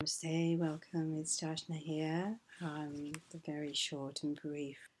Namaste, welcome. It's Darshana here. The very short and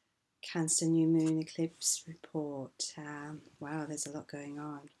brief Cancer New Moon Eclipse report. Wow, there's a lot going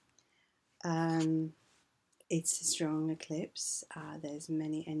on. It's a strong eclipse. There's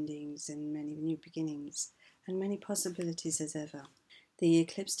many endings and many new beginnings and many possibilities as ever. The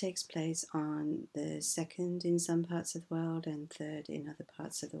eclipse takes place on the 2nd in some parts of the world and 3rd in other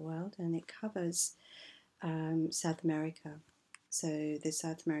parts of the world, and it covers South America. So the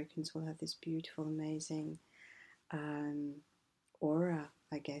South Americans will have this beautiful, amazing aura,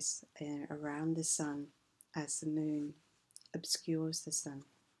 I guess, around the sun as the moon obscures the sun.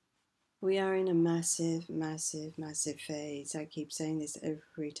 We are in a massive, massive, massive phase. I keep saying this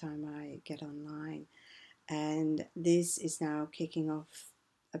every time I get online. And this is now kicking off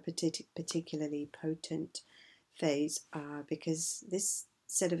a particularly potent phase because this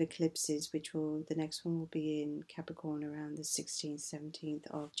set of eclipses, the next one will be in Capricorn around the 16th, 17th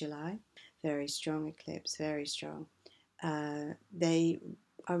of July. Very strong eclipse, very strong. They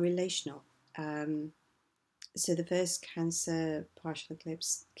are relational. So the first Cancer partial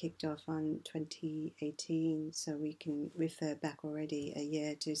eclipse kicked off on 2018, so we can refer back already a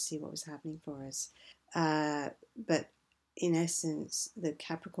year to see what was happening for us. But in essence, the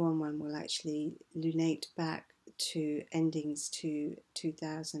Capricorn one will actually lunate back to endings to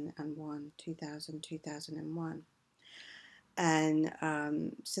 2001, 2001. And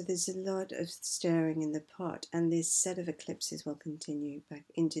so there's a lot of stirring in the pot, and this set of eclipses will continue back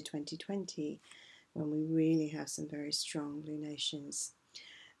into 2020 when we really have some very strong lunations.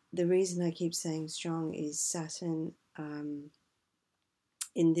 The reason I keep saying strong is Saturn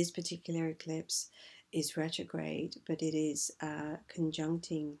in this particular eclipse is retrograde, but it is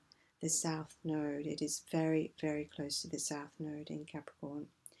conjuncting the South Node. It is very, very close to the South Node in Capricorn.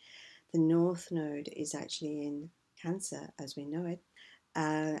 The North Node is actually in Cancer, as we know it,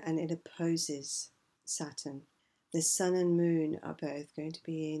 and it opposes Saturn. The Sun and Moon are both going to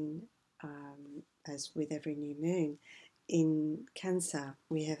be in, as with every new moon, in Cancer.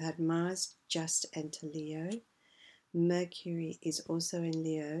 We have had Mars just enter Leo. Mercury is also in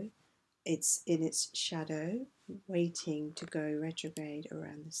Leo. It's in its shadow, waiting to go retrograde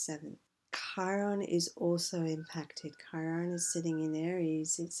around the 7th. Chiron is also impacted. Chiron is sitting in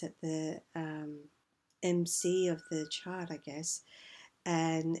Aries. It's at the MC of the chart, I guess,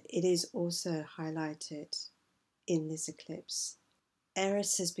 and it is also highlighted in this eclipse.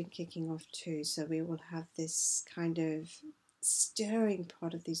 Eris has been kicking off too, so we will have this kind of stirring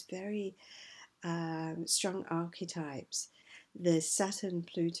pot of these very strong archetypes. The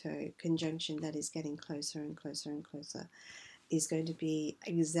Saturn-Pluto conjunction that is getting closer and closer and closer is going to be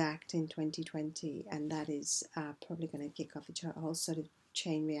exact in 2020, and that is probably going to kick off a whole sort of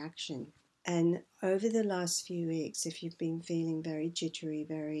chain reaction. And over the last few weeks, if you've been feeling very jittery,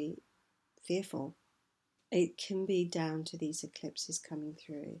 very fearful, it can be down to these eclipses coming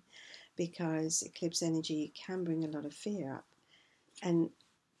through, because eclipse energy can bring a lot of fear up. And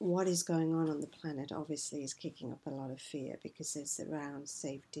what is going on the planet obviously is kicking up a lot of fear, because it's around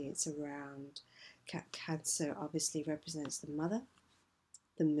safety, it's around Cancer obviously represents the mother,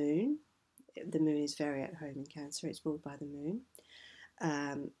 the moon. The moon is very at home in Cancer, it's ruled by the moon.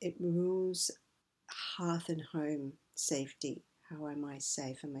 It rules hearth and home safety. How am I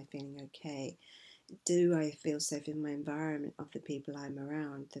safe? Am I feeling okay? Do I feel safe in my environment of the people I'm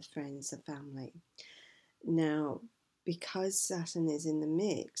around, the friends, the family? Now, because Saturn is in the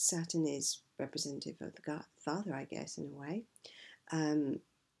mix, Saturn is representative of the Father, I guess, in a way.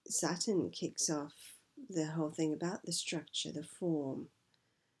 Saturn kicks off the whole thing about the structure, the form,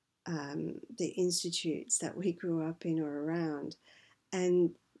 the institutes that we grew up in or around,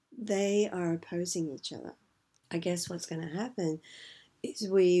 and they are opposing each other. I guess what's going to happen is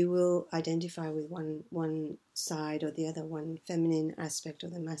we will identify with one side or the other, one feminine aspect or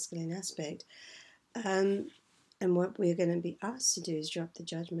the masculine aspect. And what we're going to be asked to do is drop the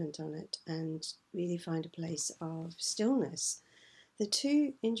judgment on it and really find a place of stillness. The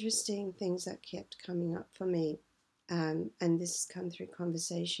two interesting things that kept coming up for me, and this has come through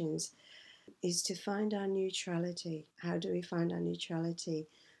conversations, is to find our neutrality. How do we find our neutrality?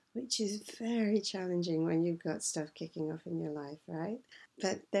 Which is very challenging when you've got stuff kicking off in your life, right?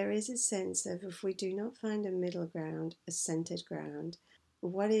 But there is a sense of, if we do not find a middle ground, a centered ground,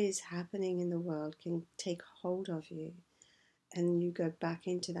 what is happening in the world can take hold of you, and you go back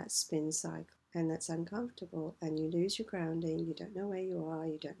into that spin cycle, and that's uncomfortable, and you lose your grounding, you don't know where you are,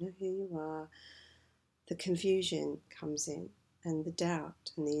 you don't know who you are. The confusion comes in, and the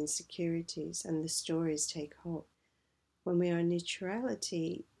doubt, and the insecurities, and the stories take hold. When we are in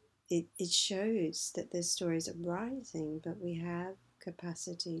neutrality, it shows that the stories are rising, but we have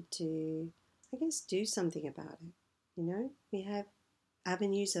capacity to, I guess, do something about it. You know, we have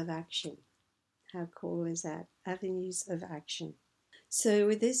avenues of action. How cool is that? Avenues of action. So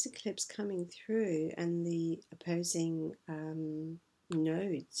with this eclipse coming through and the opposing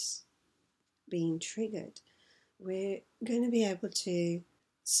nodes being triggered, we're going to be able to,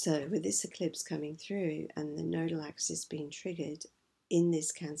 so with this eclipse coming through and the nodal axis being triggered in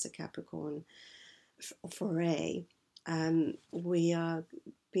this Cancer Capricorn foray, we are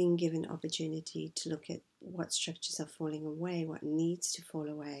being given opportunity to look at what structures are falling away, what needs to fall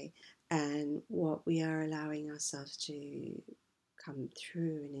away, and what we are allowing ourselves to come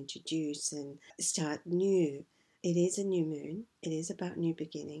through and introduce and start new. It is a new moon. It is about new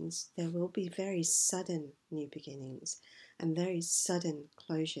beginnings. There will be very sudden new beginnings and very sudden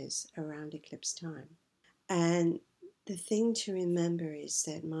closures around eclipse time. And the thing to remember is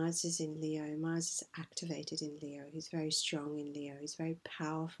that Mars is in Leo. Mars is activated in Leo. He's very strong in Leo. He's very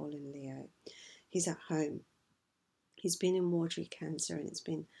powerful in Leo. He's at home. He's been in watery Cancer, and it's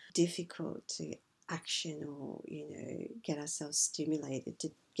been difficult to action or, get ourselves stimulated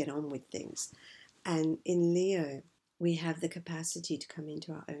to get on with things. And in Leo, we have the capacity to come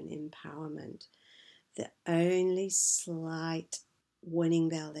into our own empowerment. The only slight warning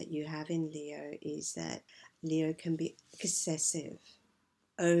bell that you have in Leo is that Leo can be excessive,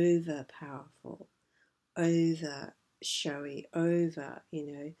 over powerful, over showy, over,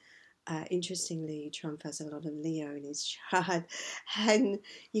 interestingly, Trump has a lot of Leo in his chart, and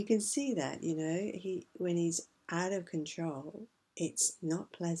you can see that, when he's out of control, it's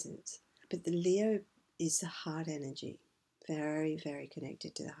not pleasant. But the Leo is the heart energy, very, very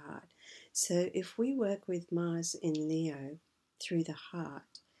connected to the heart. So if we work with Mars in Leo through the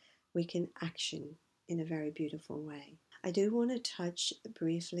heart, we can action in a very beautiful way. I do want to touch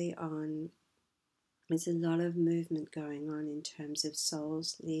briefly on, there's a lot of movement going on in terms of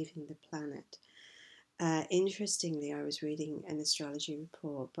souls leaving the planet. Interestingly, I was reading an astrology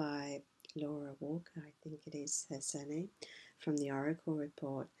report by Laura Walker, I think it is her surname, from the Oracle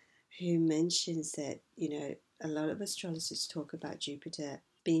Report, who mentions that, a lot of astrologers talk about Jupiter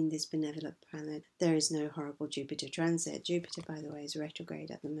being this benevolent planet. There is no horrible Jupiter transit. Jupiter, by the way, is retrograde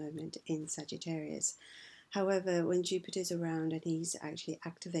at the moment in Sagittarius. However, when Jupiter's around and he's actually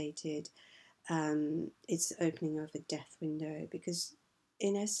activated, it's opening of a death window, because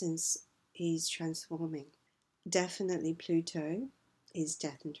in essence he's transforming. Definitely Pluto is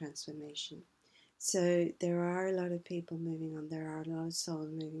death and transformation. So there are a lot of people moving on, there are a lot of souls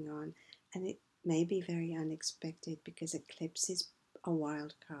moving on, and it may be very unexpected because eclipses are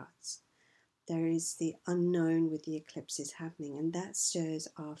wild cards. There is the unknown with the eclipses happening, and that stirs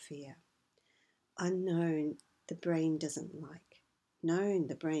our fear. Unknown, the brain doesn't like. Known,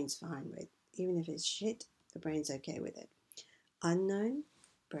 the brain's fine with. Even if it's shit, the brain's okay with it. Unknown,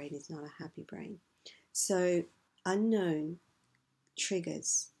 brain is not a happy brain. So unknown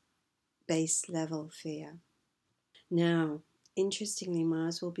triggers base level fear. Now, interestingly,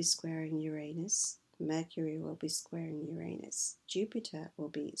 Mars will be squaring Uranus. Mercury will be squaring Uranus. Jupiter will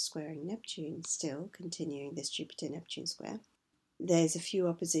be squaring Neptune, still continuing this Jupiter-Neptune square. There's a few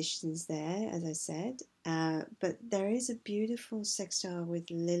oppositions there, as I said, but there is a beautiful sextile with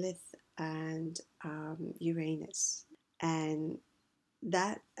Lilith and Uranus, and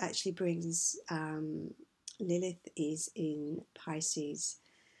that actually brings, Lilith is in Pisces,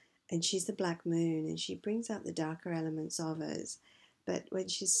 and she's the black moon, and she brings out the darker elements of us. But when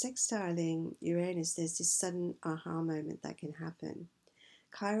she's sextiling Uranus, there's this sudden aha moment that can happen.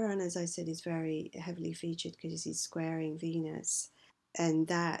 Chiron, as I said, is very heavily featured because he's squaring Venus. And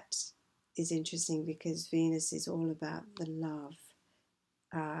that is interesting because Venus is all about the love.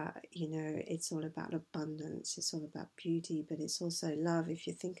 It's all about abundance. It's all about beauty, but it's also love if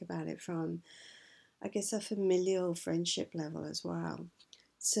you think about it from, I guess, a familial friendship level as well.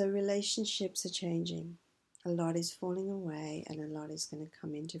 So relationships are changing. A lot is falling away and a lot is going to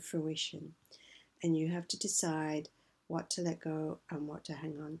come into fruition. And you have to decide what to let go and what to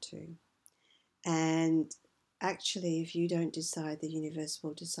hang on to. And actually, if you don't decide, the universe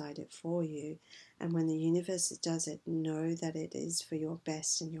will decide it for you. And when the universe does it, know that it is for your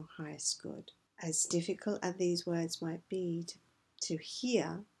best and your highest good. As difficult as these words might be to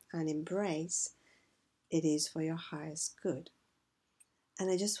hear and embrace, it is for your highest good.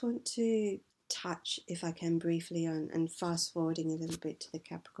 And I just want to touch, if I can briefly, on, and fast forwarding a little bit to the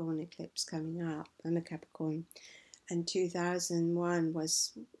Capricorn eclipse coming up. I'm a Capricorn, and 2001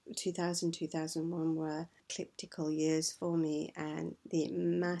 were ecliptical years for me, and the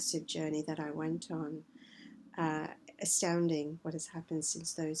massive journey that I went on, astounding what has happened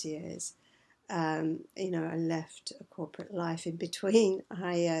since those years. I left a corporate life in between.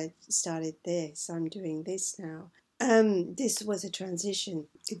 I started this. I'm doing this now. This was a transition.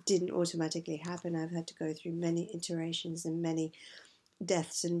 It didn't automatically happen. I've had to go through many iterations and many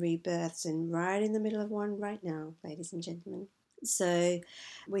deaths and rebirths, and right in the middle of one right now, ladies and gentlemen. So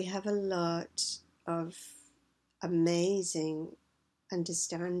we have a lot of amazing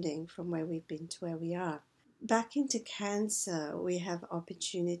understanding from where we've been to where we are. Back into Cancer, we have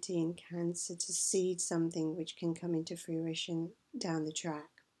opportunity in Cancer to seed something which can come into fruition down the track.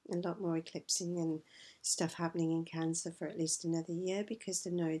 A lot more eclipsing and stuff happening in Cancer for at least another year, because the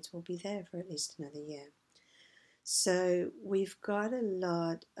nodes will be there for at least another year. So we've got a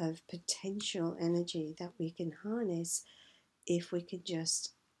lot of potential energy that we can harness if we can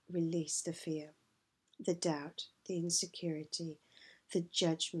just release the fear, the doubt, the insecurity, the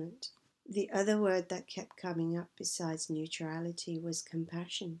judgment. The other word that kept coming up besides neutrality was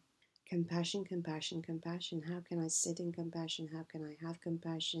compassion. Compassion, compassion, compassion. How can I sit in compassion? How can I have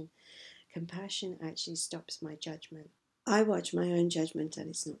compassion? Compassion actually stops my judgment. I watch my own judgment and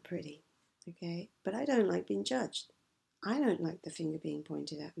it's not pretty, okay? But I don't like being judged. I don't like the finger being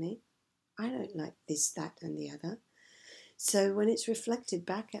pointed at me. I don't like this, that, and the other. So when it's reflected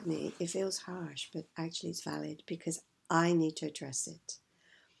back at me, it feels harsh, but actually it's valid because I need to address it.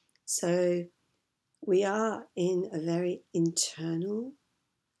 So we are in a very internal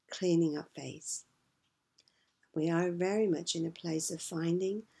cleaning up phase. We are very much in a place of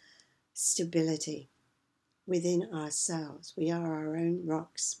finding stability within ourselves. We are our own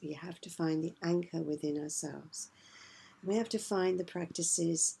rocks. We have to find the anchor within ourselves. We have to find the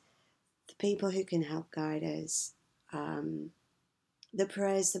practices, the people who can help guide us, the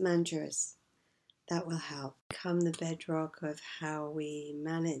prayers, the mantras that will help become the bedrock of how we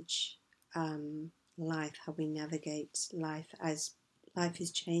manage life, how we navigate life as life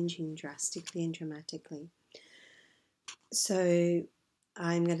is changing drastically and dramatically. So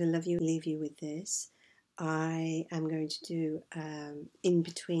I'm going to leave you with this. I am going to do in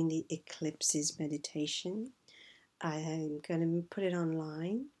between the eclipses meditation. I'm going to put it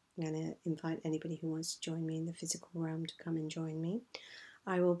online. I'm going to invite anybody who wants to join me in the physical realm to come and join me.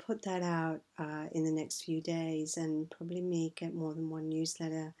 I will put that out in the next few days, and probably get more than one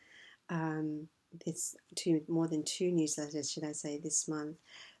newsletter. More than two newsletters, should I say, this month,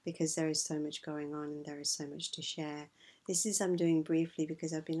 because there is so much going on and there is so much to share. This is I'm doing briefly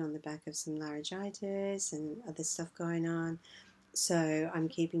because I've been on the back of some laryngitis and other stuff going on. So I'm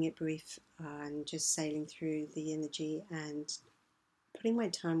keeping it brief and just sailing through the energy and putting my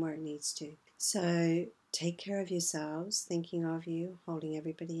time where it needs to. So take care of yourselves, thinking of you, holding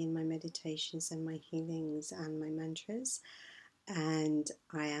everybody in my meditations and my healings and my mantras. And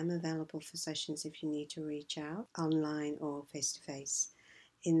I am available for sessions if you need to reach out, online or face-to-face.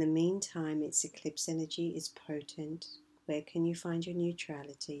 In the meantime, its eclipse energy is potent. Where can you find your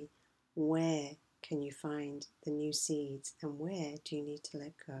neutrality? Where can you find the new seeds? And where do you need to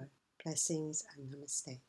let go? Blessings and namaste.